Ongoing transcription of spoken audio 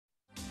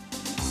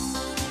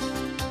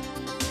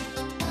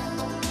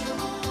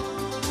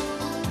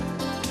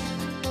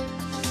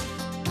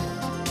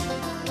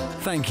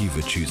Thank you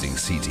for choosing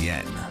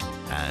CTN.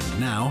 And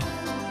now,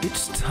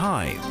 it's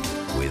time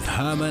with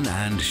Herman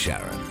and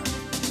Sharron.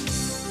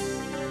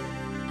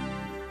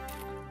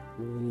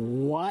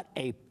 What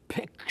a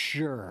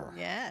picture.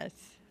 Yes.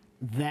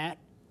 That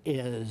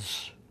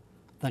is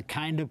the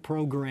kind of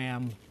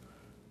program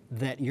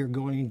that you're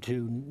going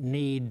to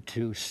need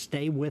to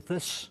stay with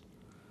us.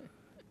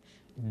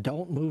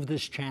 Don't move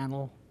this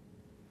channel.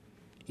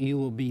 You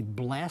will be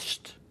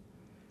blessed.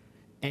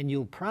 And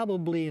you'll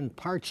probably, in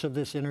parts of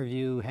this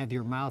interview, have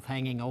your mouth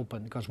hanging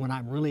open, because when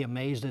I'm really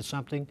amazed at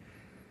something,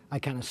 I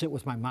kind of sit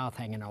with my mouth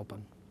hanging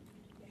open.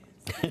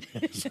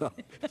 Yes. so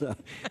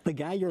the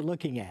guy you're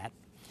looking at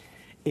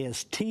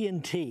is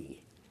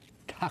TNT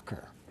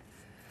Tucker.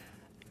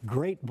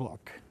 Great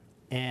book.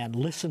 And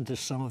listen to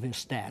some of his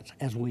stats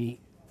as we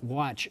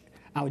watch.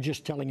 I was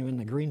just telling him in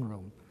the green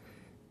room,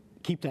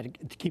 keep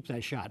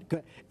that shot.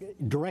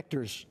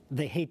 Directors,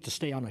 they hate to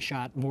stay on a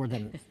shot more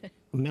than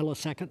a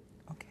millisecond.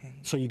 Okay.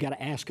 So you got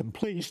to ask him,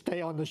 please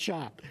stay on the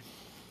shot.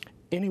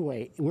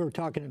 Anyway, we were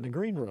talking in the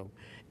green room,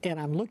 and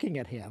I'm looking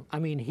at him. I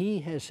mean, he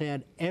has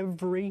had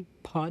every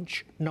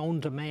punch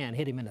known to man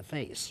hit him in the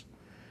face.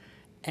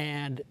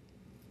 And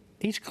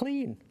he's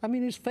clean. I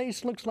mean, his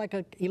face looks like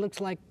he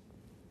looks like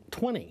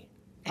 20.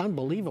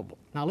 Unbelievable.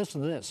 Now listen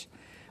to this.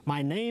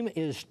 My name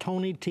is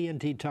Tony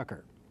TNT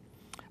Tucker.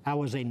 I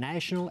was a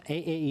national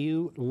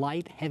AAU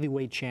light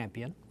heavyweight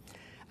champion.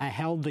 I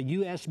held the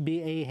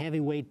USBA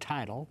heavyweight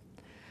title.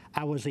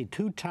 I was a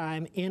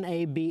two-time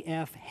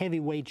NABF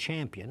heavyweight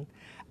champion.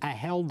 I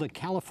held the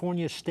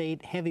California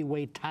State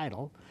heavyweight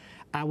title.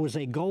 I was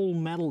a gold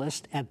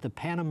medalist at the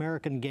Pan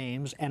American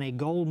Games and a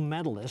gold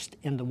medalist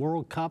in the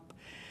World Cup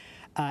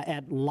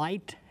at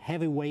light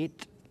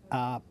heavyweight.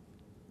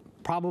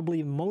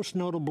 Probably most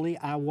notably,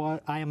 I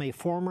am a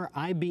former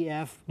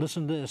IBF,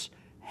 listen to this,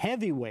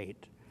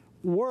 heavyweight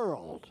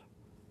world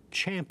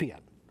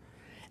champion.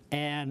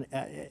 And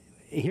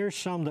here's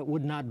some that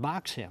would not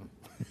box him.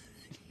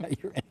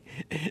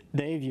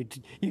 Dave,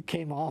 you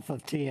came off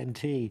of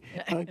TNT.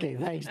 Okay,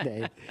 thanks,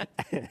 Dave.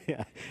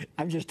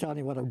 I'm just telling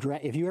you what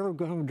if you ever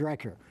go home a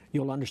director,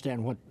 you'll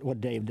understand what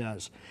Dave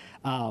does.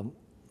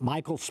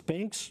 Michael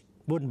Spinks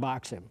wouldn't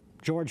box him.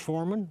 George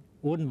Foreman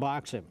wouldn't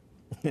box him.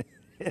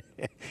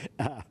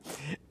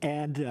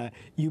 And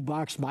you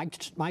boxed Mike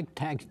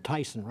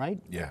Tyson, right?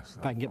 Yes.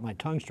 If I can get my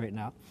tongue straightened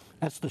out.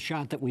 That's the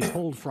shot that we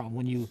pulled from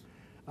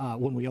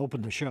when we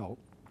opened the show.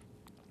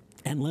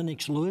 And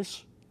Lennox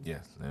Lewis.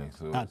 Yes,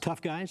 Lennox Lewis.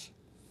 Tough guys.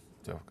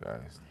 Tough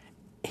guys.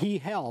 He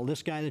held,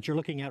 this guy that you're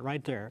looking at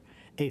right there,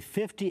 a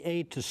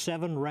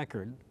 58-7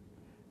 record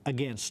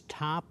against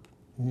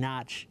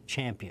top-notch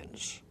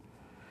champions.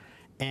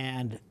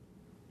 And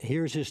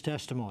here's his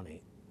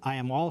testimony. I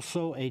am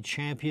also a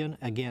champion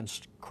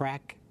against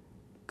crack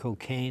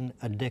cocaine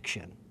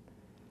addiction.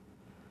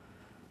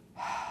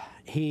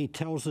 He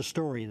tells the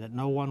story that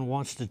no one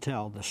wants to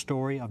tell, the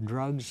story of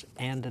drugs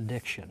and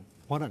addiction.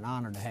 What an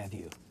honor to have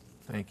you.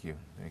 Thank you.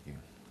 Thank you.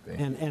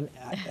 And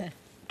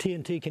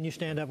TNT, can you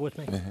stand up with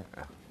me?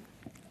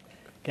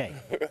 Okay.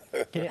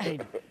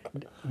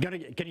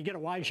 Can you get a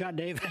wide shot,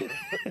 Dave?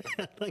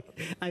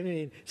 I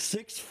mean,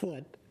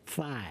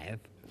 6'5",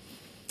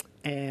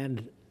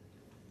 and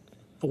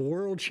a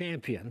world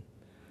champion,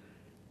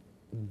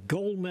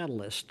 gold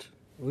medalist.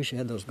 I wish you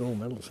had those gold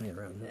medals hanging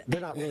around. They're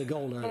not really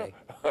gold, are they?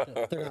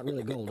 They're not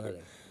really gold, are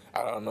they?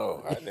 I don't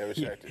know. I never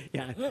checked it.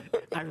 Yeah,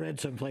 I read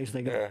someplace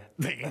they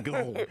ain't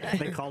gold.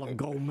 They call them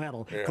gold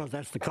medal because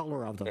that's the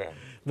color of them. Yeah.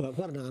 But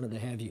what an honor to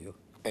have you.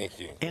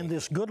 Thank you. And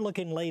this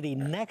good-looking lady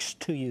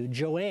next to you,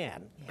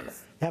 Joanne.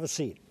 Yes. Have a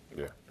seat.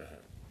 Yeah.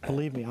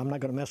 Believe me, I'm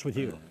not going to mess with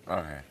you.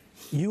 Okay.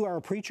 You are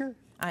a preacher?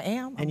 I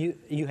am. And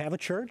you have a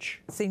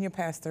church? Senior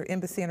pastor,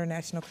 Embassy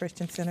International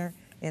Christian Center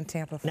in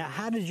Tampa, Florida. Now,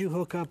 how did you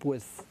hook up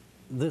with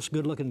this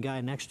good-looking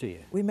guy next to you?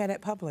 We met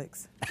at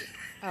Publix.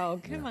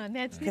 Oh, come on,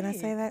 that's Can I neat.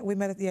 say that? We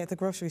met at the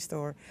grocery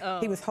store. Oh.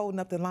 He was holding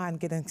up the line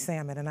getting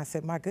salmon, and I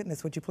said, my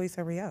goodness, would you please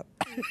hurry up?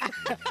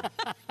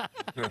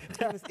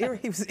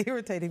 He was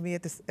irritating me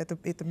at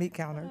the meat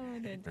counter. Oh,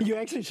 You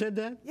actually said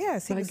that?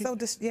 Yes, he was Thank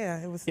so,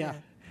 it was. Yeah.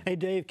 Hey,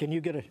 Dave, can you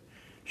get a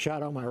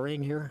shot on my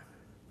ring here?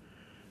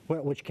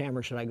 Which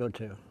camera should I go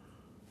to?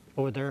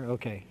 Over there?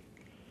 Okay.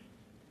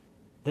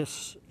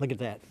 Look at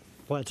that.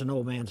 Well, it's an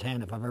old man's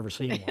hand if I've ever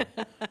seen one.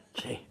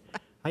 Gee,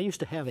 I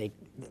used to have a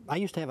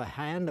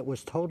hand that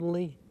was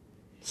totally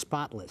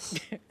spotless.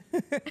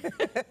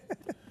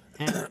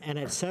 and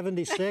at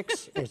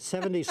 76,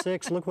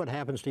 look what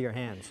happens to your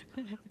hands.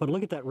 But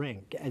look at that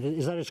ring.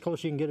 Is that as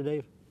close as you can get it,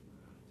 Dave?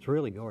 It's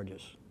really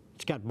gorgeous.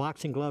 It's got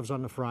boxing gloves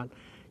on the front.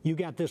 You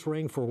got this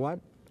ring for what?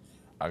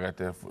 I got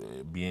that for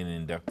being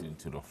inducted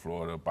into the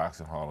Florida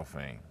Boxing Hall of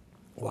Fame.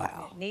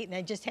 Wow. Neat, and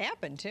that just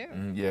happened, too.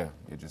 Yeah,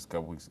 just a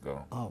couple weeks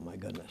ago. Oh, my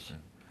goodness.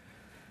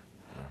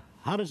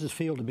 How does it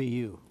feel to be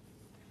you?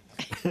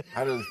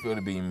 How does it feel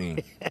to be me?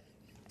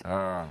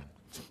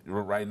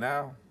 Right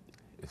now,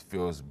 it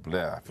feels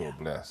blessed. I feel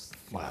blessed.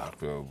 Wow. I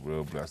feel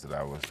real blessed that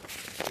I was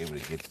able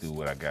to get through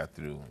what I got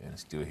through and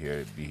still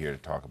be here to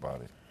talk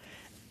about it.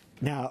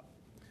 Now,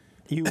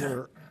 you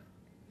were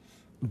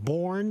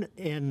born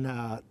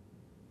in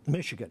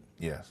Michigan.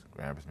 Yes,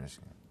 Grand Rapids,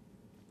 Michigan.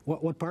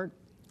 What part?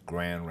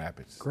 Grand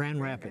Rapids.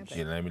 Grand Rapids.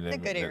 Yeah, let a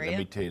good area. let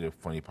me tell you the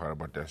funny part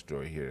about that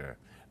story here.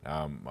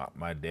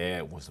 My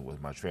dad was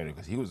my trainer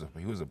because he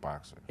was a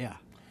boxer. Yeah.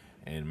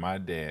 And my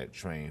dad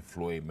trained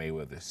Floyd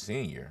Mayweather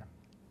Sr.,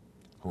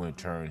 who in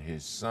turn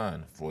his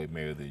son, Floyd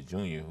Mayweather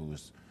Jr.,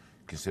 who's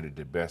considered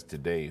the best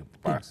today in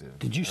boxing.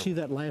 Did you see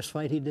that last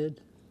fight he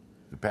did?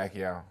 The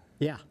Pacquiao?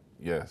 Yeah.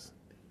 Yes.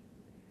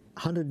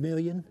 100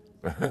 million?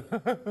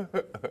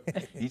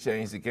 He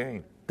changed the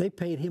game. They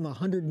paid him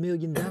 $100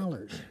 million.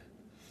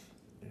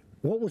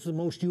 What was the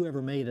most you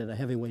ever made at a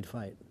heavyweight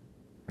fight?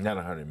 Not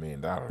 $100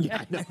 million.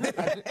 Yeah,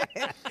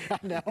 I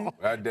know.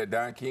 I know.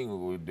 Don King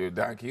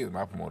was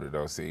my promoter,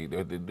 though. See,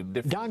 the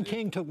difference. Don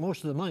King took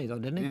most of the money, though,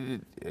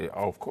 didn't he?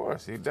 Oh, of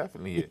course, he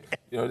definitely.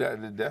 You know,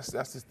 that's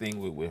the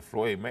thing with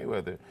Floyd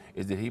Mayweather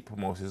is that he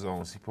promotes his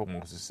own. He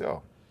promotes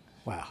himself.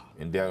 Wow.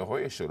 And De La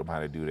Hoya showed him how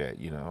to do that.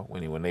 You know,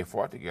 when they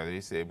fought together, they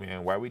said,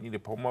 "Man, why we need a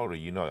promoter?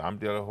 You know, I'm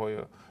De La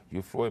Hoya,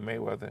 you're Floyd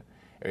Mayweather.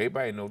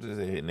 Everybody knows this,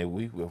 and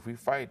if we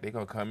fight, they're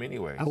gonna come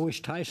anyway." I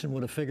wish Tyson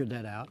would have figured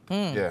that out.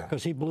 Yeah.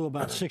 Because he blew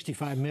about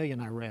 65 million,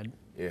 I read.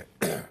 Yeah.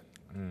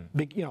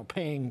 You know,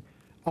 paying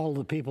all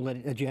the people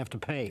that you have to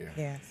pay.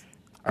 Yeah.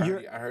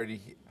 Yes.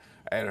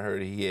 I had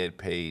heard he had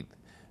paid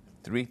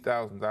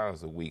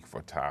 $3,000 a week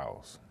for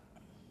towels.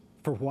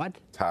 For what?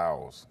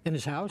 Towels. In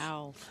his house?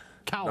 Ow.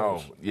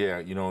 Towels. No, yeah,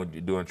 you know,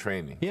 doing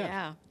training.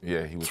 Yeah.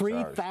 Yeah, he was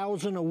charged.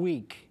 $3,000 a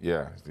week.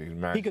 Yeah,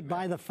 He could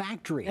buy the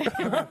factory.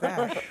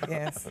 That,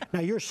 yes. Now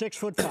you're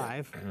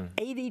 6'5",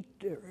 80.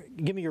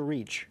 Give me your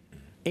reach.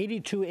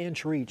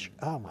 82-inch reach.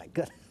 Oh my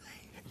goodness.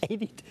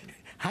 80.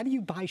 How do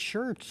you buy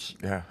shirts?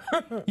 Yeah.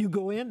 You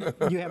go in.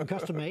 You have them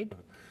custom made.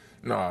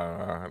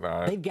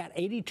 No. They've got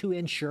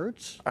 82-inch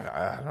shirts.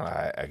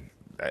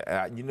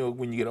 You know,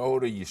 when you get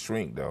older, you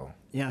shrink, though.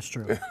 Yeah, it's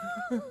true.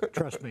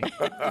 Trust me.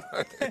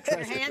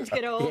 Your hands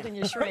get old and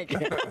you shrink.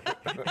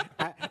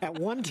 At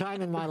one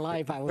time in my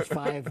life, I was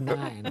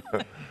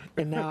 5'9",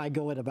 and now I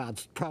go at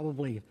about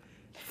probably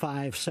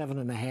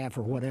 5'7.5"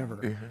 or whatever.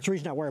 It's the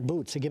reason I wear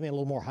boots to give me a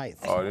little more height.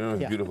 Oh,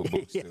 they're beautiful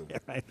boots too. Yeah,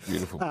 right.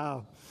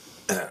 Beautiful.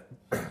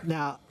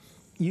 Now,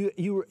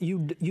 your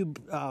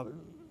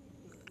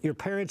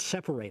parents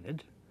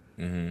separated.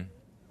 Mm-hmm.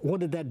 What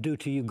did that do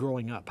to you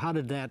growing up? How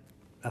did that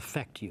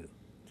affect you?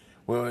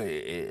 Well,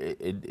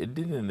 it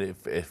didn't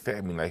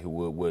affect me like it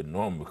would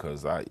normal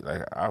because I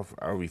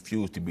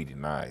refused to be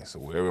denied. So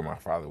wherever my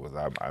father was,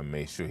 I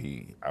made sure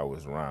I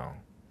was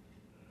around.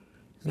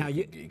 So Now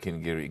he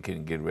couldn't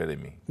get rid of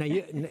me. Now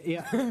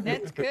yeah.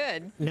 That's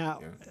good.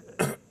 Now,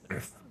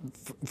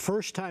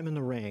 first time in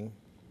the ring,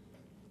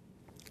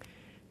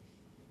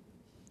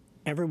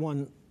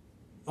 everyone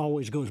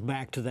always goes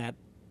back to that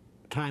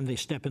time they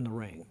step in the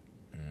ring.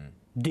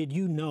 Mm-hmm. Did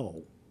you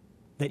know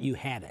that you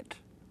had it?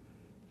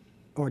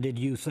 Or did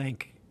you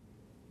think,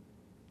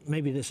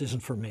 maybe this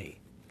isn't for me?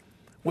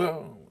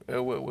 Well,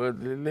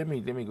 let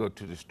me go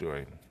to the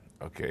story,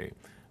 okay?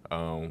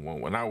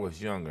 When I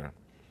was younger,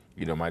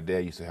 you know, my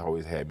dad used to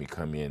always have me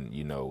come in,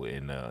 you know,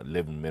 in the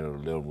living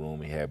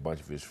room. He had a bunch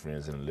of his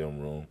friends in the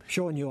living room.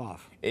 Showing you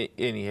off. And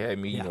he had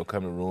me, you know,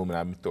 come in the room, and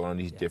I'd be throwing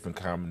these different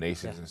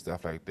combinations Yeah. and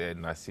stuff like that.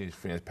 And I see his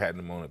friends patting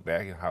him on the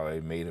back and how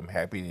it made him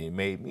happy, and it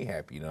made me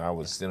happy. You know, I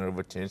was the center of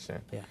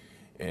attention. Yeah.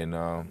 And,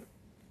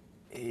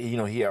 you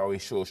know, he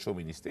always showed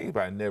me these things,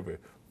 but I never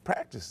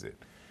practiced it.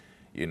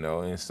 You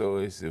know, and so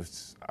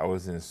I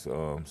was in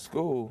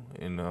school,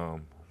 and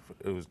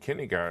it was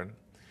kindergarten,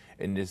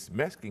 and this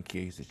Mexican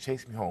kid used to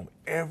chase me home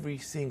every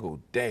single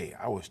day.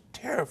 I was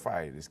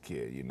terrified of this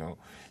kid, you know.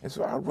 And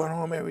so I'd run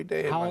home every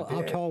day. How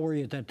tall were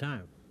you at that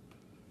time?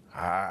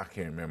 I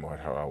can't remember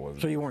how I was.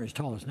 So you weren't as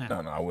tall as now?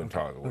 No, I wasn't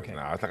tall as I was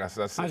now.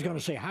 I was going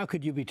to say, how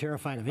could you be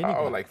terrified of anybody?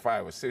 I was like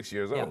 5 or 6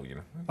 years old, you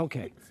know.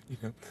 Okay. You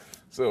know?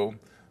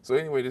 So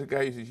anyway, this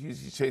guy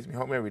used to chase me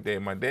home every day.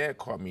 And my dad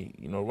caught me,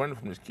 you know, running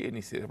from this kid, and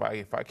he said,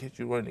 if I catch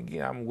you running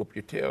again, I'm gonna whoop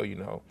your tail, you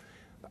know.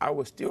 I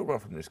would still run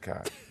from this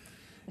guy,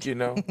 you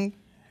know.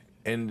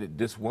 And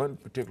this one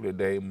particular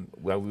day,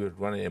 while we were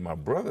running, and my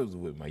brother was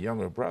with my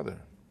younger brother,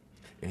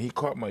 and he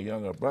caught my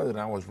younger brother, and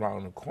I was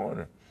round the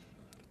corner,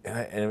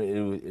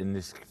 and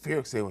this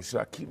fear said, well, should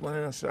I keep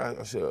running,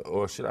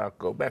 or should I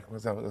go back?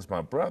 Because that's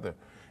my brother,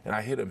 and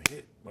I hit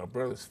my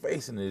brother's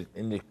face, and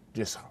it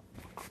just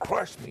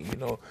crushed me, you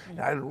know. And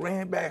I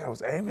ran back. I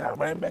was angry. I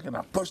ran back, and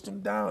I pushed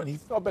him down, and he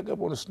fell back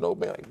up on the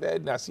snowbank like that.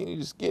 And I seen he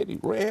was scared. He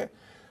ran.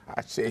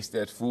 I chased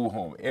that fool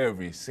home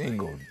every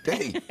single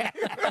day.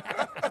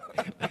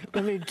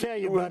 Let me tell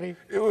you, buddy.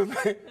 It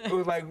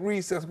was like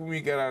recess when we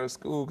got out of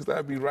school, because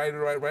I'd be right.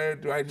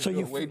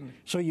 Waiting.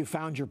 So you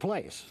found your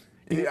place.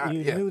 You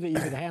Yeah. knew that you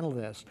could handle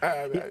this.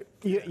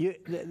 You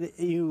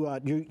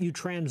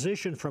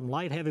transitioned from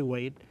light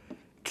heavyweight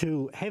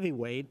to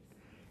heavyweight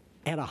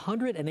at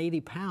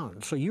 180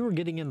 pounds. So you were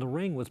getting in the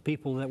ring with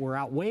people that were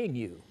outweighing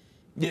you.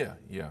 Yeah.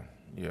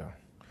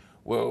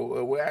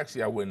 Well,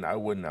 actually, I wasn't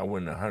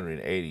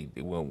 180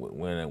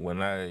 when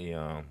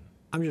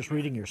I'm just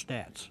reading your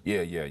stats.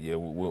 Yeah.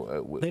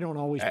 They don't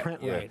always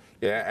print yeah, right.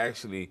 Yeah,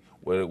 actually,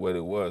 what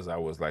it was, I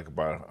was like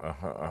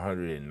about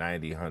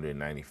 190,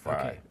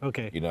 195.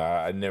 Okay. You know,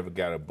 I never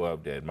got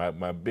above that.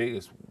 My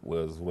biggest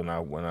was when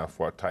I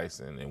fought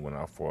Tyson and when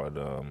I fought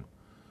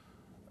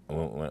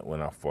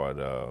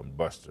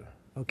Buster.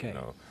 Okay. You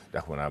know,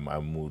 that's when I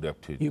moved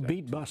up to. You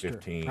beat Buster,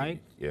 15, right?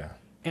 Yeah.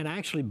 And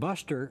actually,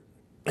 Buster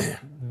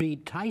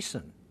beat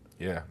Tyson.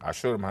 Yeah, I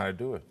showed him how to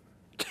do it.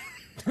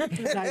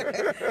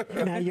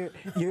 Now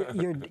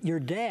your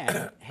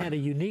dad had a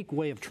unique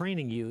way of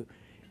training you.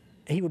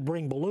 He would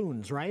bring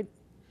balloons, right?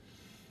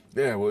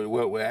 Yeah,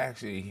 well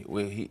actually,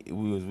 we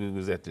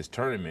was at this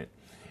tournament,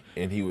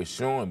 and he was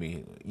showing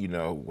me, you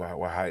know,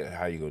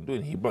 how you gonna do it.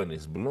 And he brought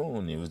this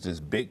balloon. It was this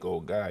big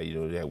old guy, you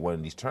know, that one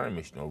of these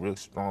tournaments, you know, real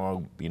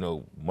strong, you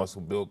know,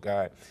 muscle built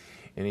guy.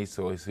 And he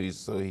told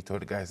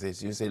the guy, he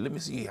said, let me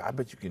see. I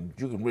bet you can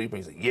really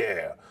bring. He said,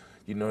 yeah.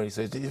 You know, he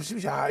says,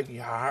 see how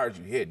hard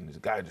you hit. And this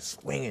guy just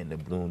swinging, the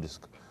balloon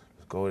just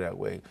go that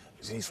way.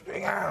 He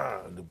swing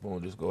out, the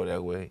balloon just go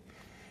that way.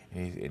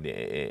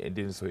 And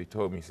then so he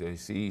told me, he said,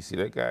 see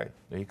that guy?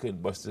 No, he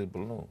couldn't bust his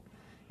balloon.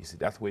 He said,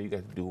 that's what you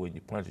got to do when you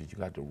punch it. You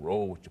got to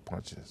roll with your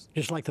punches.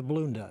 Just like the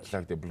balloon does. Just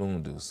like the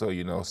balloon does. So,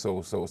 you know,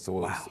 so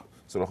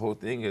the whole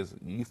thing is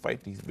you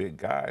fight these big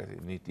guys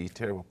and these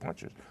terrible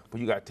punchers,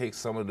 but you got to take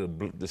some of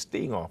the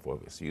sting off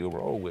of it, so you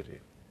roll with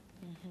it.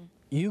 Mm-hmm.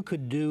 You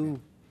could do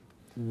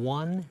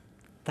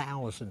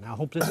 1,000. I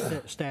hope this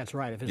stat's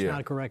right. If it's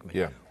not, correct me.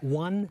 Yeah.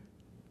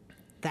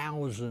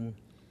 1,000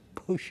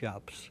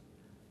 push-ups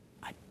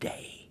a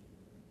day.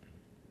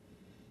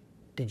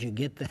 Did you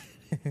get that?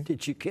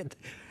 Did you get?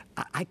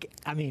 I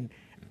mean,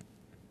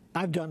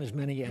 I've done as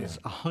many as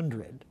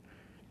 100,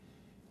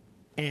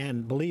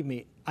 and believe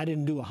me, I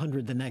didn't do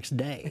 100 the next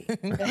day.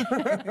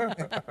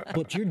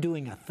 But you're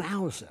doing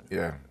 1,000.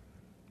 Yeah.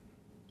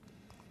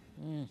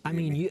 I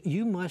mean,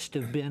 you must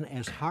have been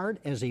as hard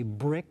as a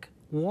brick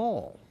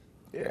wall.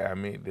 Yeah, I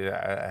mean,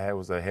 I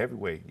was a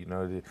heavyweight, you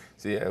know.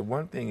 See,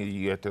 one thing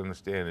you have to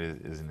understand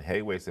is in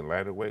heavyweights and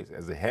lighter weights,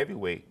 as a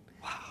heavyweight,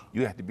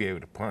 you have to be able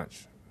to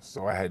punch.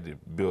 So I had to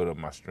build up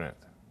my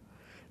strength.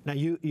 Now,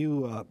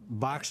 you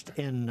boxed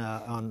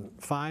on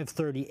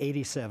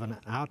 5/30/87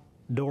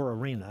 outdoor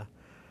arena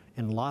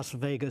in Las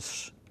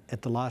Vegas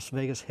at the Las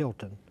Vegas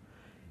Hilton,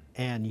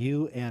 and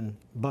you and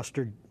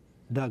Buster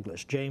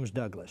Douglas, James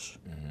Douglas,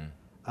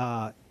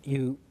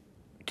 you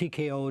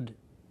TKO'd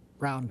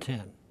round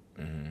 10.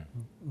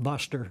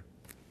 Buster,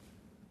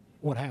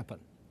 what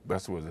happened?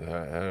 Buster was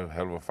a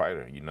hell of a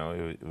fighter, you know.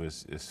 It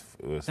was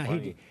Now,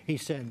 funny. he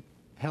said,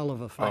 hell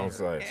of a fighter. Oh, I'm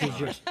sorry. He's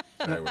just,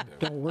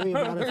 don't worry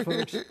about it,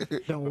 folks.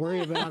 Don't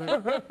worry about it.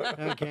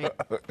 Okay.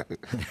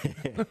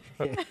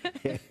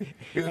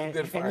 He was a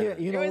good fighter.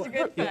 He was a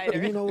good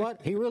fighter. You know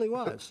what? He really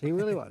was. He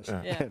really was.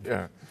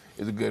 Yeah,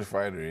 he's a good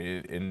fighter.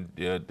 And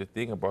the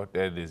thing about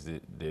that is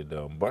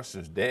that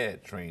Buster's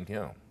dad trained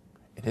him,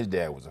 and his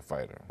dad was a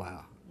fighter.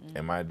 Wow.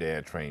 And my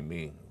dad trained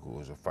me, who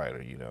was a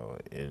fighter, you know,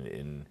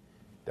 and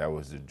that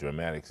was the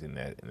dramatics in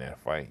that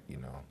fight, you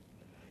know.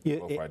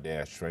 Both our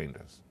dads trained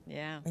us.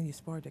 Yeah. And you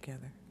sparred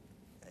together.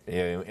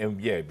 Yeah,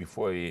 and yeah,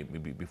 before we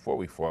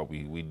fought,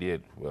 we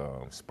did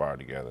spar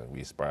together.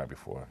 We sparred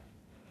before.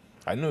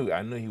 I knew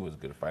he was a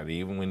good fighter.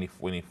 Even when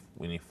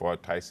he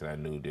fought Tyson, I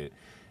knew that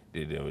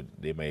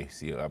they may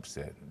see an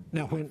upset.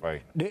 Now,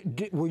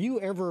 were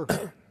you ever?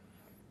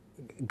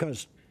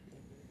 Because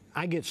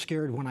I get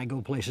scared when I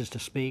go places to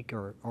speak,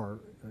 or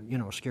you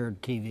know,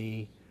 scared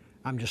TV.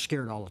 I'm just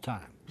scared all the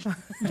time.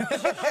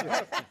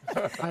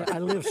 I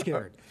live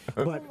scared.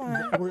 But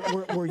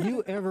were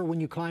you ever, when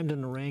you climbed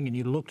in the ring and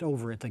you looked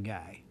over at the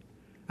guy?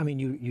 I mean,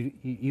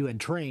 you had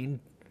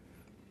trained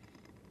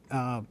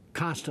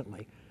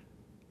constantly.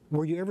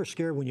 Were you ever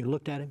scared when you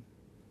looked at him?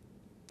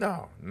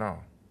 No.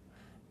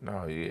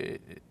 I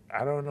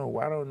don't know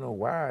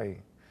why.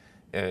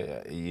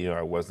 You know,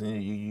 I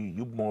wasn't.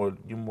 You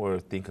more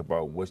think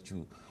about what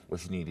you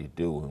need to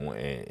do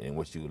and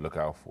what you look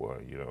out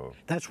for. You know.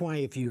 That's why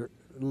if you're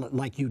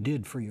like you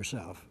did for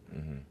yourself,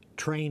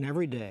 train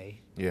every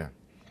day. Yeah.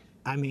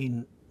 I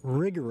mean,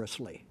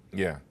 rigorously.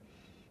 Yeah.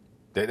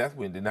 That's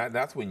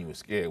when you were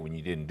scared, when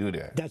you didn't do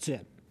that. That's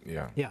it.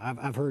 Yeah. Yeah,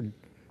 I've heard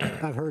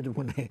that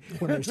when they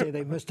say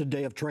they missed a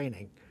day of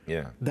training.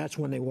 Yeah. That's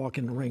when they walk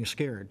in the ring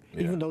scared,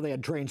 even though they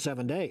had trained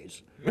 7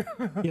 days.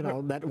 You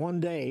know, that one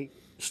day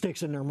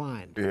sticks in their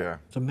mind. Yeah.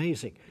 It's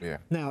amazing. Yeah.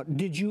 Now,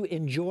 did you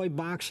enjoy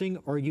boxing,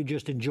 or you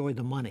just enjoyed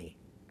the money?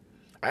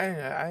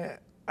 I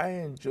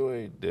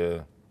enjoyed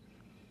the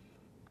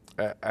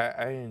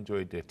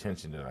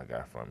attention that I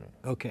got from it.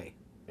 Okay.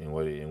 And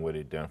what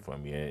it done for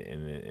me,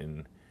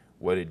 and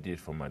what it did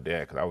for my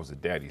dad, because I was a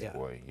daddy's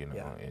boy, you know.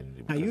 Yeah.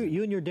 And Now,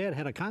 you and your dad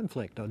had a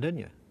conflict, though, didn't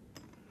you?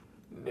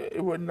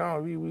 No,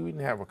 we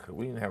didn't have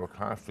a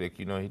conflict.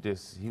 You know, he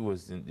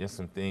was in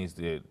some things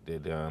that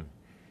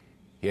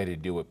he had to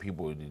deal with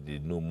people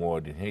that knew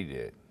more than he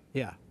did.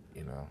 Yeah.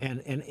 You know.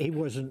 And he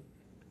wasn't.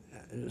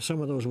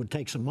 Some of those would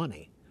take some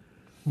money,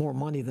 more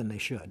money than they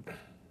should.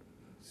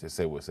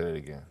 Say that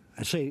again.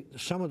 I say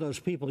some of those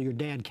people your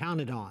dad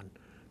counted on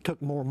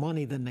took more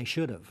money than they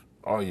should have.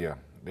 Oh yeah,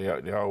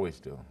 they always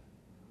do.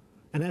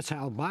 And that's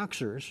how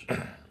boxers,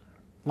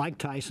 like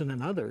Tyson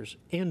and others,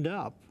 end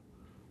up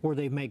where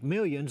they make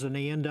millions and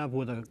they end up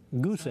with a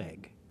goose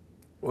egg.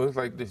 Well, it's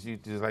like this.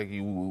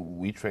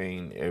 We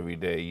train every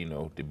day, you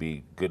know, to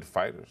be good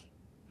fighters.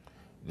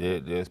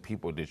 There's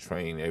people that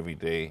train every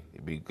day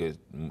to be good,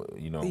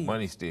 you know,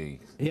 money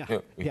thieves. Yeah,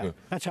 yeah.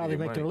 That's how they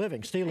make their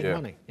living, stealing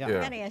money. Yeah. I'm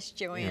going to ask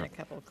Joanne a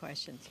couple of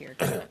questions here.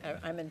 'Cause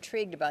I'm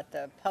intrigued about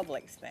the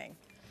Publix thing.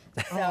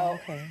 So,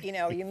 you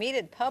know, you meet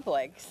at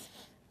Publix,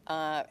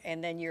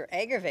 and then you're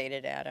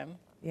aggravated at him.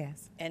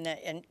 Yes.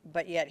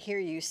 But yet here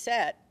you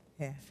set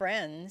Yeah.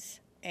 friends,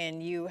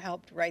 and you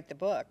helped write the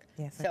book.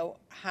 Yes. So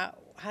how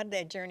did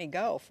that journey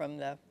go from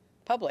the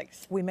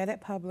Publix? We met at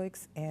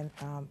Publix, and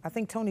I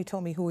think Tony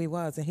told me who he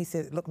was, and he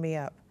said, look me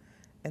up.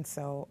 And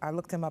so I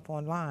looked him up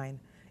online,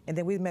 and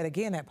then we met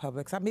again at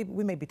Publix.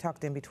 We maybe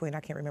talked in between. I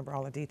can't remember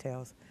all the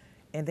details.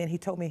 And then he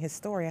told me his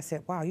story. I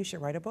said, wow, you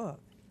should write a book.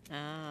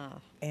 Ah.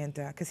 And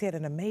because he had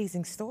an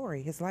amazing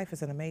story. His life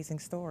is an amazing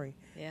story.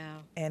 Yeah.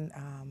 And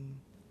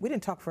we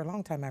didn't talk for a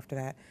long time after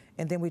that.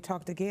 And then we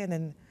talked again,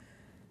 and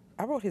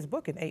I wrote his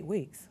book in 8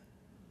 weeks.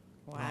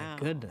 Wow. My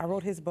goodness. I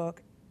wrote his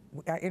book.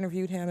 I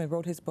interviewed him and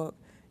wrote his book,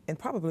 and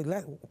probably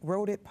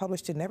wrote it,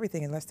 published it, and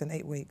everything in less than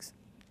 8 weeks,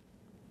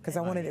 because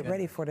I wanted it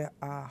ready for the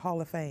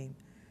Hall of Fame.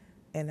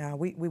 And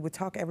we would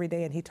talk every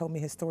day, and he told me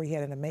his story. He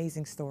had an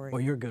amazing story.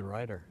 Well, you're a good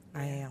writer.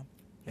 I am.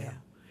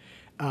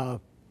 Yeah.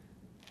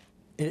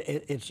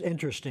 It's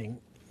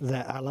interesting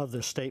that I love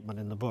this statement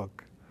in the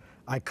book.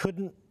 I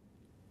couldn't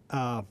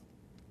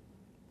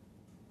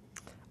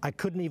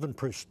even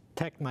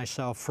protect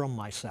myself from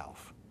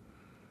myself.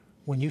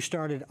 When you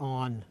started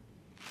on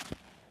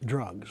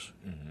drugs,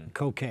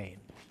 cocaine,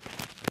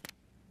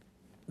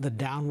 the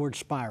downward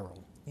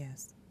spiral.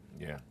 Yes.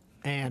 Yeah.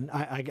 And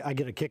I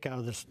get a kick out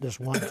of this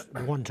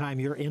one time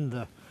you're in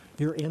the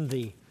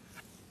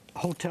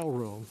hotel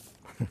room,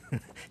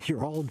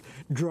 you're all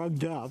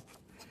drugged up,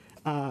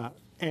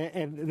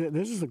 and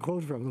this is the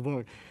quote from the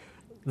book.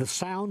 The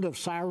sound of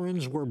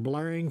sirens were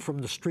blaring from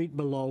the street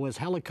below as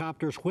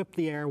helicopters whipped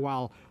the air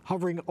while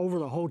hovering over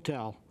the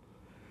hotel.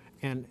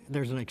 And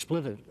there's an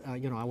expletive,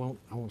 you know, I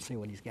won't say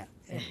what he's got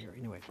in here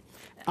anyway.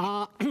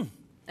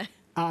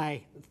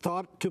 I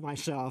thought to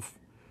myself,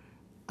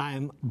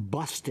 I'm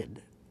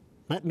busted.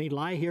 Let me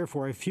lie here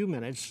for a few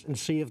minutes and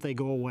see if they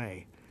go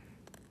away.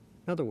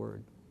 Another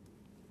word.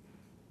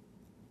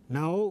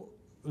 No,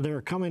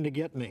 they're coming to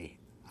get me.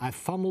 I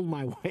fumbled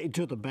my way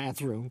to the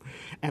bathroom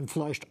and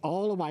flushed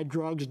all of my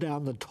drugs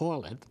down the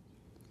toilet.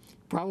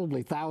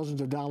 Probably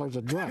thousands of dollars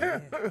of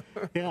drugs.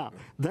 Yeah.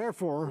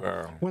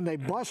 Therefore, when they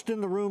bust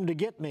in the room to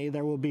get me,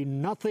 there will be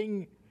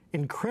nothing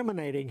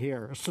incriminating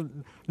here. So,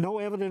 no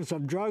evidence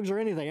of drugs or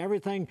anything.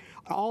 Everything,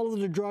 all of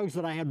the drugs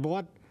that I had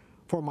bought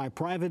for my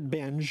private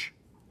binge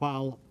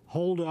while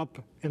holed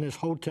up in this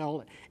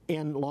hotel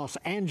in Los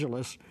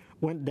Angeles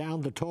went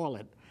down the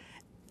toilet.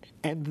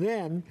 And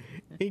then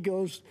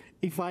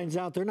he finds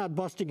out they're not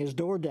busting his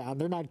door down,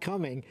 they're not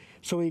coming.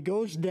 So he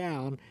goes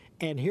down,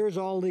 and here's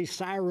all these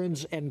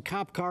sirens and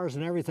cop cars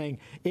and everything.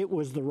 It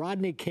was the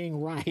Rodney King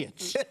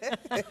riots.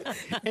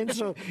 And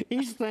so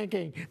he's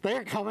thinking,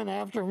 they're coming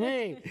after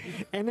me.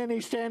 And then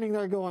he's standing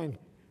there going,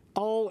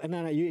 oh, and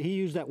then he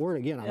used that word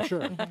again, I'm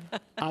sure.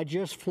 I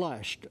just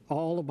flushed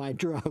all of my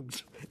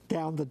drugs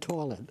down the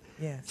toilet.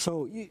 Yes.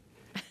 So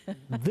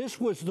this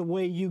was the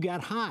way you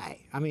got high.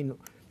 I mean,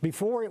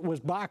 before it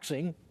was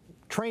boxing,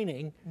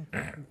 training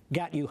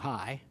got you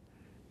high,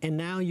 and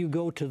now you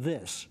go to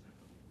this.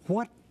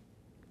 What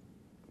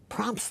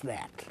prompts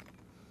that?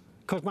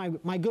 Because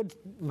my good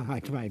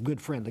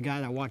friend, the guy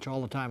that I watch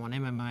all the time on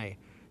MMA,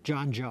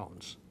 John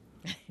Jones,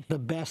 the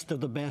best of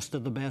the best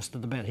of the best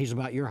of the best. He's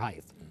about your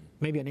height,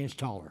 maybe an inch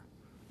taller.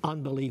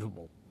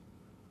 Unbelievable.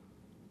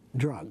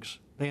 Drugs.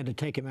 They had to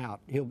take him out.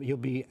 He'll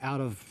be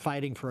out of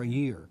fighting for a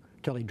year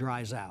till he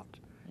dries out.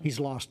 He's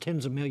lost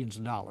tens of millions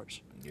of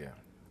dollars. Yeah.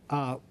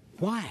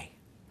 Why?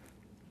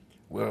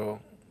 Well,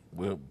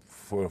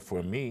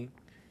 for me,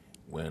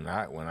 when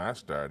I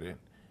started,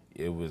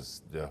 it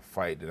was the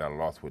fight that I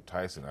lost with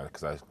Tyson.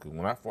 Because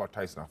when I fought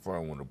Tyson, I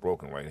fought him with a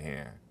broken right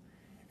hand,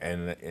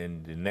 and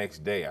the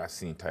next day I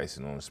seen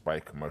Tyson on the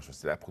Sprite commercial.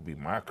 So that could be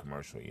my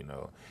commercial, you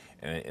know,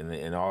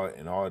 and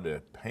all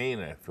the pain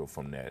I felt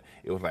from that,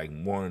 it was like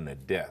mourning a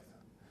death.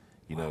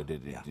 You know,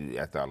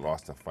 after I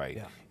lost the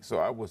fight, so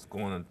I was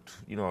going,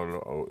 you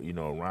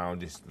know, around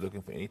just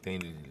looking for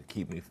anything to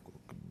keep me,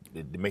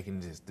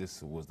 making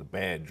this was a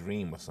bad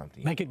dream or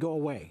something. Make it go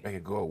away. Make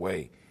it go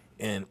away,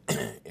 and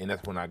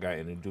that's when I got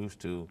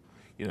introduced to,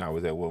 you know, I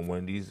was at one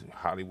of these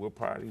Hollywood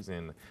parties,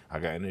 and I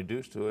got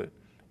introduced to it,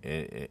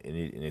 and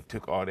it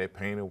took all that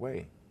pain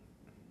away.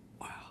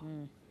 Wow.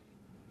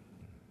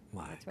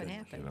 That's what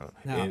happened.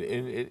 You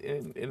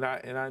know,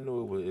 and I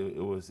knew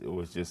it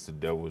was just the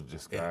devil's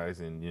disguise,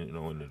 and you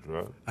know, in the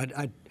drug.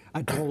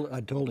 I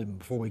told him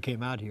before we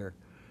came out here,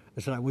 I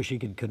said I wish he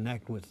could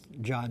connect with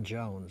John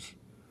Jones,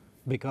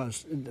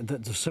 because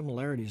the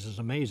similarities is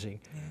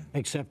amazing,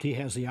 except he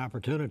has the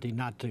opportunity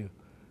not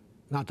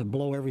not to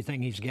blow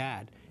everything he's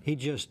got. He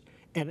just,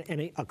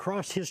 and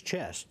across his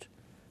chest,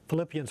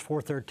 Philippians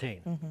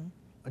 4:13,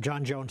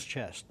 John Jones'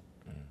 chest.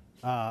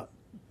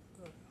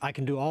 I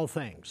can do all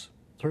things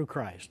through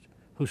Christ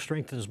who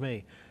strengthens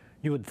me.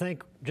 You would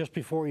think just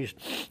before he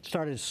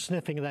started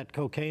sniffing that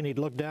cocaine, he'd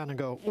look down and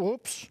go,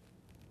 whoops.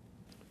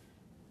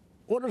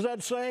 What does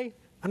that say?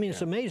 I mean,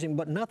 it's amazing,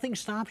 but nothing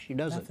stops you,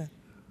 does it?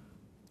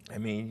 I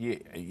mean,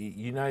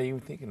 you're not even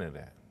thinking of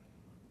that.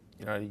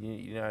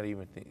 You're not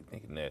even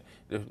thinking that.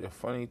 The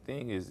funny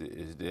thing is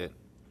that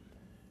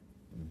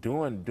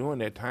during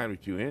that time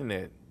that you're in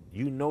that,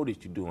 you know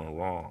that you're doing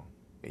wrong.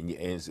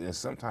 And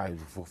sometimes,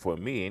 for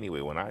me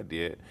anyway, when I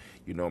did,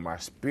 in my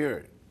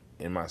spirit,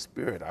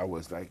 I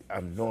was like,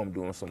 I know I'm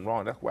doing something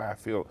wrong. That's why I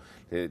feel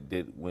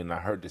that when I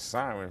heard the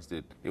sirens,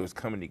 that it was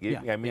coming to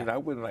get me. I mean, I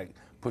wasn't like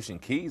pushing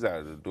keys out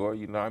of the door,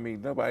 I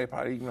mean, nobody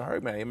probably even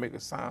heard me. I didn't make a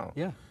sound.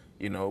 Yeah.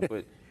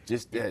 But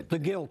just that. The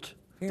guilt.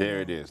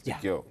 There it is, the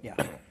guilt. Yeah.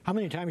 How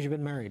many times you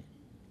been married?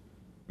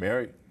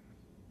 Married?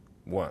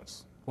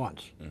 Once.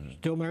 Once.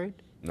 Still married?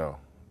 No.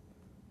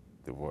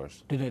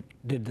 Divorced. Did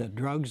the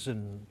drugs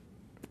and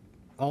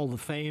all the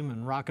fame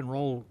and rock and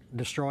roll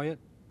destroy it?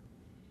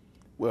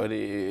 Well,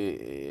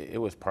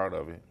 it was part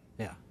of it.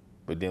 Yeah.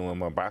 But then when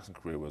my boxing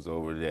career was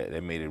over,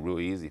 that made it real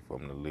easy for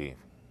him to leave.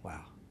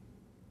 Wow.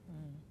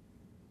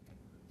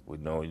 With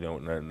none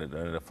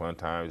of the fun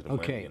times, the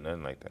money, and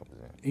nothing like that was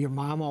in. Your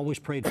mom always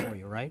prayed for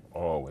you, right?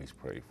 Always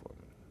prayed for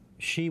me.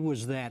 She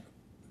was that.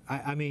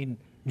 I mean,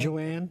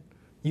 Joanne,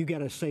 you got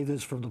to say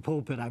this from the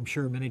pulpit, I'm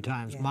sure, many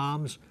times. Yes.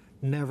 Moms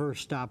never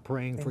stop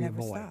praying for your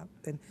never boy.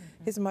 Stopped. And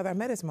his mother, I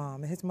met his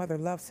mom, and his mother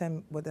loves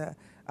him with a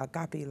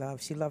agape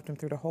love. She loved him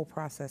through the whole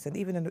process. And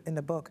even in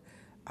the book,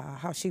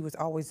 how she was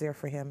always there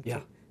for him. Yeah.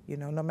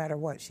 No matter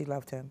what, she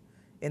loved him.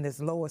 In his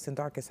lowest and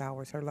darkest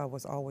hours, her love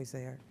was always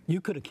there.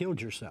 You could have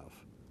killed yourself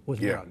with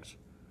drugs.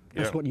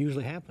 That's Yeah. what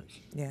usually happens.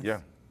 Yes.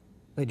 Yeah.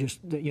 They just,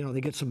 they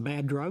get some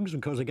bad drugs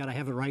because they got to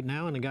have it right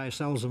now, and the guy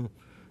sells them,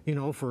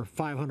 for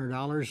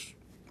 $500,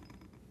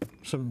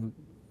 some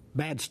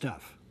bad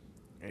stuff.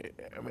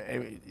 I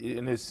mean,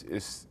 and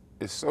it's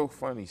so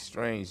funny,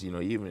 strange,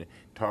 even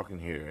talking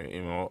here,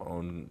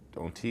 on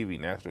TV,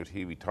 national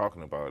TV,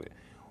 talking about it.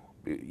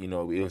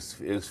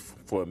 It was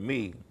for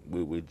me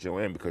with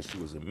Joanne, because she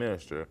was a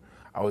minister.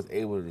 I was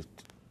able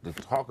to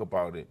talk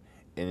about it,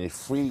 and it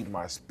freed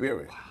my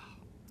spirit. Wow.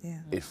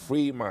 Yeah. It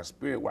freed my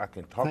spirit where I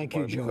can talk Thank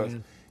about you, it, because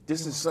Joanne.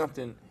 this is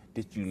something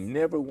that you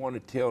never want to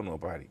tell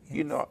nobody.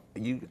 Yes.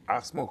 I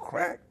smoke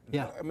crack.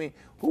 Yeah. I mean,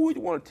 who would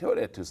you want to tell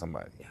that to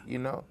somebody?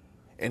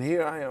 And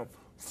here I am,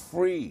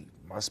 free.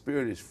 My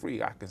spirit is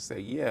free. I can say,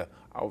 yeah,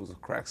 I was a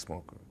crack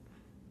smoker.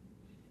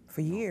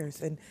 For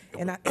years. And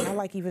I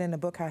like even in the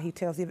book how he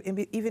tells,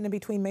 even in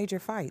between major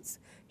fights,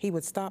 he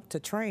would stop to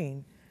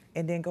train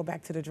and then go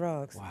back to the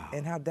drugs. Wow.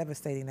 And how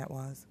devastating that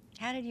was.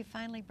 How did you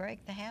finally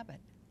break the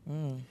habit?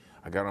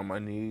 I got on my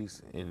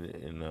knees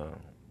and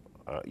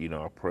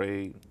I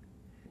prayed,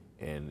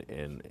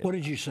 and What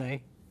did you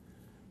say?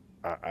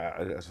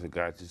 I said,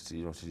 God, just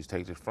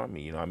take this from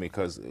me,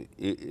 because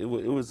it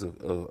was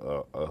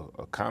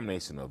a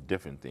combination of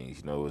different things.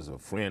 It was a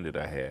friend that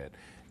I had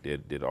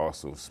that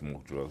also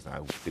smoked drugs,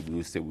 and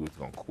we said we was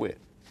gonna quit,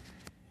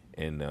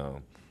 and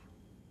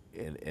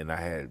I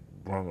had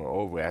brung her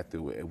over after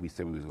we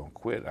said we was gonna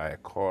quit. I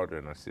had called her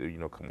and I said,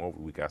 come over.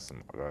 We got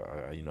some,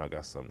 I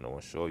got something I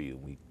want to show you.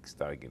 And we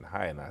started getting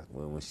high, and as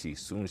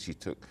soon as she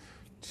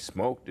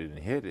smoked it and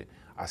hit it,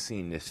 I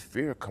seen this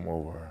fear come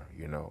over her,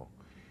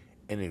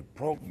 and it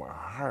broke my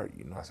heart.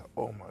 I said,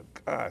 oh my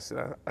God. I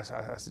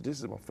said, this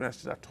is my friend.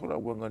 I told her I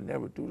wasn't gonna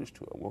never do this to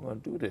her. I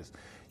wasn't gonna do this,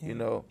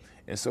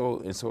 And so,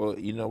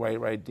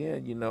 right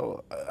then,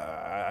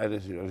 I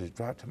just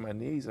dropped to my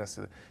knees. I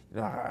said,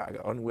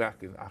 the only way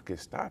I can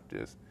stop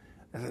this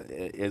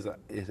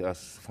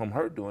is from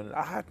her doing it.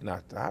 I have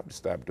to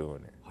stop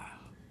doing it. Wow.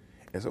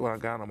 And so when I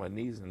got on my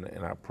knees and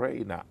I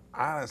prayed, and I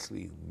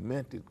honestly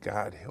meant that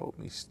God help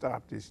me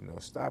stop this,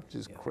 stop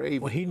this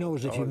craving. Well, he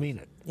knows if you mean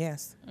it.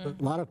 Yes. A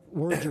lot of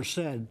words are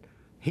said.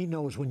 He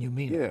knows when you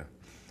mean it.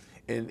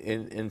 Yeah.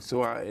 And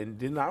so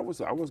then I was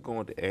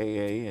going to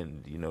AA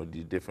and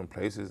the different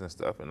places and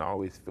stuff, and I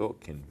always felt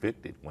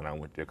convicted when I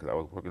went there, because I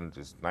was working at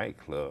this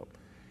nightclub,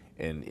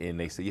 and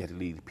they said you had to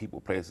leave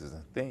people, places,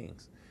 and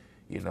things,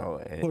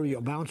 And, Were you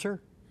a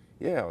bouncer?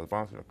 Yeah, I was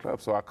bouncing the club,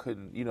 so I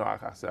couldn't,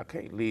 I said I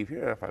can't leave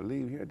here. If I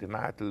leave here, then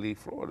I have to leave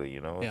Florida,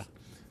 Yeah.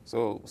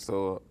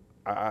 So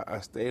I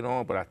stayed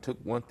on, but I took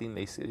one thing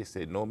they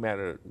said no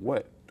matter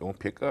what, don't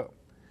pick up,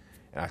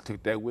 and I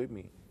took that with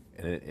me,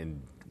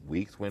 and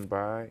weeks went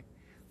by,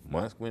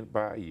 months went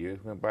by,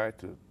 years went by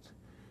to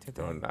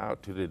now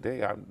to the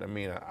day. I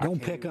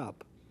Don't pick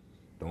up.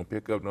 Don't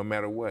pick up no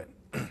matter what.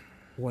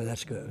 Boy,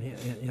 that's good.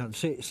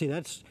 See,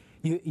 that's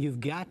you've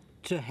got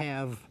to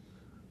have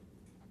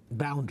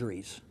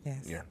boundaries.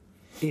 Yes. Yeah.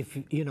 If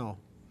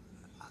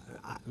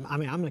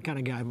I'm the kind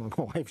of guy. My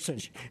wife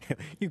says,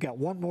 "You got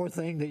one more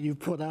thing that you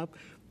put up,"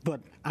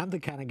 but I'm the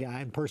kind of guy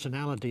and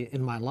personality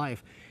in my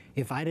life.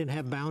 If I didn't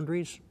have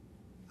boundaries,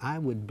 I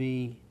would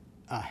be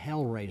a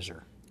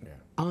hellraiser. Yeah.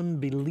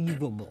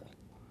 unbelievable.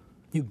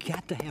 You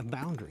got to have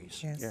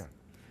boundaries. Yes. Yeah.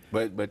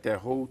 But that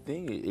whole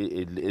thing,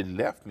 it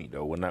left me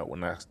though when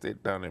I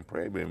sat down and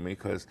prayed with me,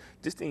 because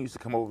this thing used to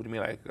come over to me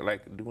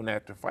like doing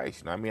after fights.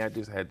 You know, I mean, I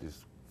just had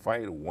this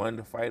fight or won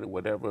the fight or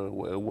whatever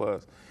it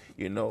was,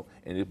 you know,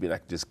 and it'd be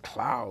like this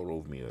cloud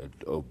over me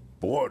of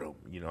boredom.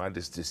 You know, I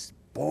just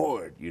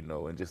bored, you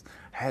know, and just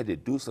had to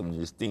do something.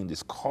 This thing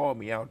just called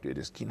me out there,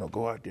 just, you know,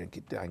 go out there and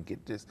get that and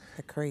get this.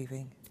 The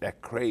craving.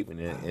 That craving,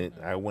 and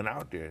I went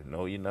out there.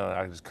 You know,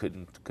 I just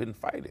couldn't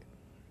fight it.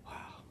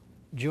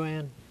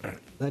 Joanne,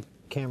 that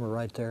camera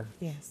right there.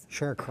 Yes.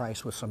 Share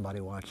Christ with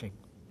somebody watching.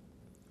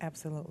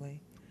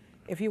 Absolutely.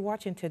 If you're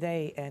watching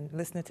today and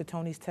listening to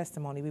Tony's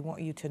testimony, we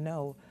want you to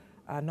know,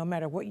 no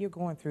matter what you're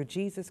going through,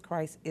 Jesus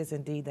Christ is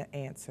indeed the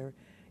answer.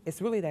 It's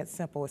really that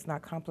simple. It's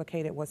not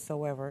complicated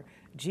whatsoever.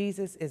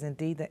 Jesus is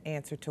indeed the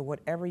answer to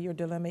whatever your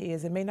dilemma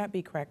is. It may not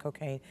be crack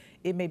cocaine.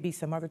 It may be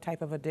some other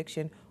type of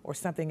addiction or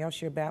something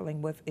else you're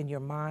battling with in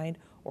your mind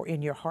or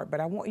in your heart. But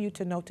I want you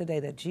to know today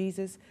that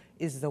Jesus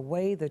is the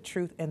way, the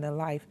truth, and the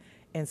life,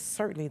 and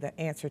certainly the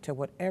answer to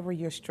whatever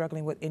you're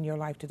struggling with in your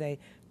life today.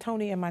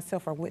 Tony and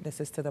myself are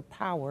witnesses to the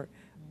power,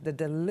 the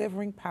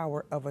delivering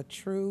power of a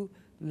true,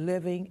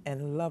 living,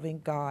 and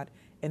loving God.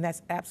 And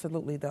that's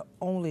absolutely the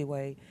only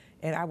way.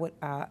 And I would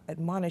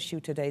admonish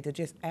you today to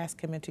just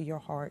ask him into your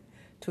heart,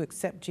 to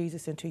accept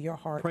Jesus into your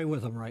heart. Pray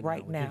with him right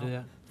now. Would you do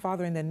that?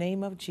 Father, in the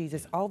name of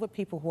Jesus, all the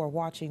people who are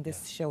watching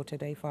this show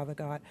today, Father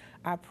God,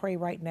 I pray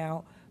right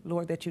now,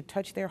 Lord, that you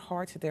touch their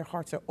hearts, that their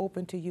hearts are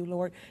open to you,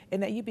 Lord,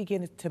 and that you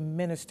begin to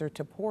minister,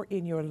 to pour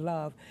in your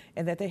love,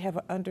 and that they have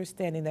an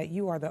understanding that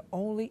you are the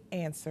only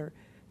answer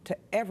to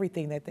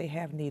everything that they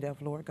have need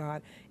of, Lord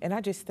God. And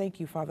I just thank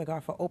you, Father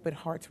God, for open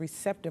hearts,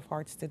 receptive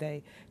hearts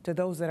today to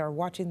those that are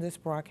watching this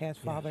broadcast,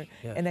 Father,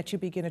 yes. and that you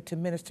begin to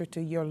minister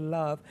to your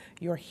love,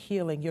 your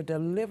healing, your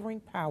delivering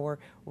power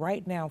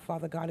right now,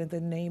 Father God, in the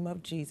name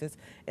of Jesus,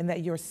 and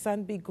that your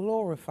Son be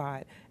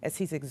glorified as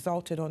he's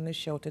exalted on this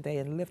show today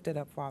and lifted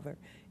up, Father.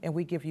 And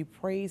we give you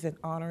praise and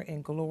honor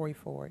and glory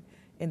for it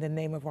in the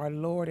name of our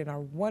Lord and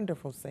our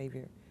wonderful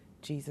Savior,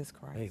 Jesus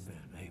Christ.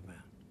 Amen.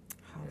 Amen.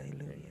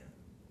 Hallelujah.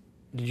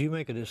 Did you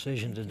make a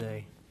decision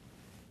today?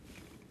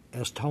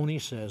 As Tony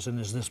says, and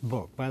as this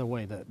book, by the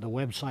way, the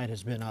website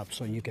has been up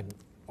so you can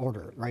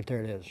order it. Right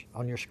there it is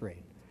on your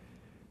screen.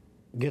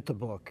 Get the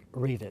book,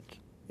 read it.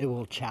 It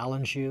will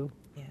challenge you.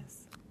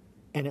 Yes.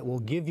 And it will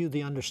give you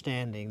the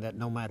understanding that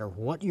no matter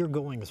what you're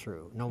going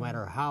through, no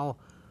matter how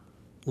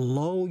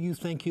low you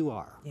think you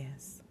are,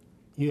 Yes.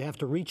 you have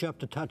to reach up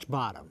to touch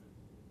bottom.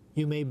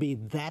 You may be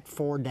that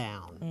far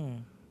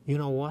down. You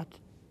know what?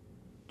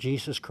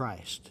 Jesus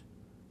Christ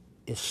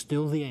is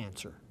still the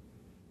answer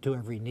to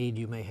every need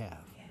you may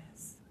have.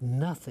 Yes.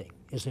 Nothing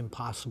is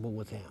impossible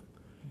with him.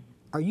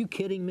 Are you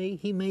kidding me?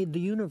 He made the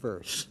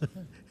universe.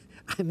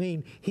 I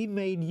mean, he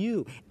made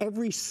you,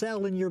 every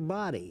cell in your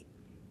body.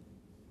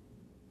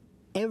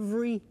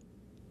 Every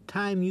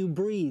time you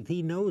breathe,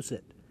 he knows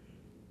it.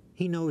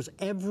 He knows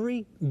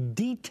every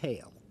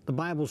detail, the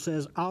Bible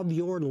says, of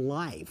your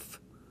life.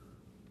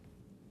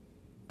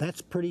 That's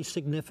pretty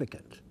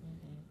significant.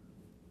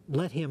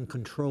 Let him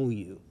control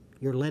you.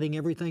 You're letting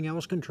everything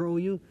else control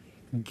you?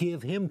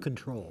 Give him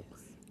control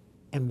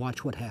and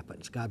watch what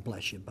happens. God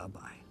bless you.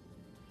 Bye-bye.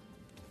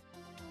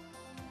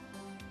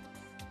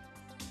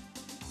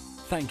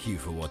 Thank you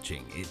for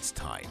watching It's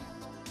Time.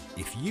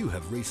 If you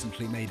have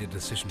recently made a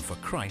decision for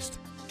Christ,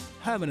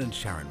 Herman and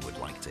Sharron would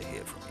like to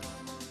hear from you.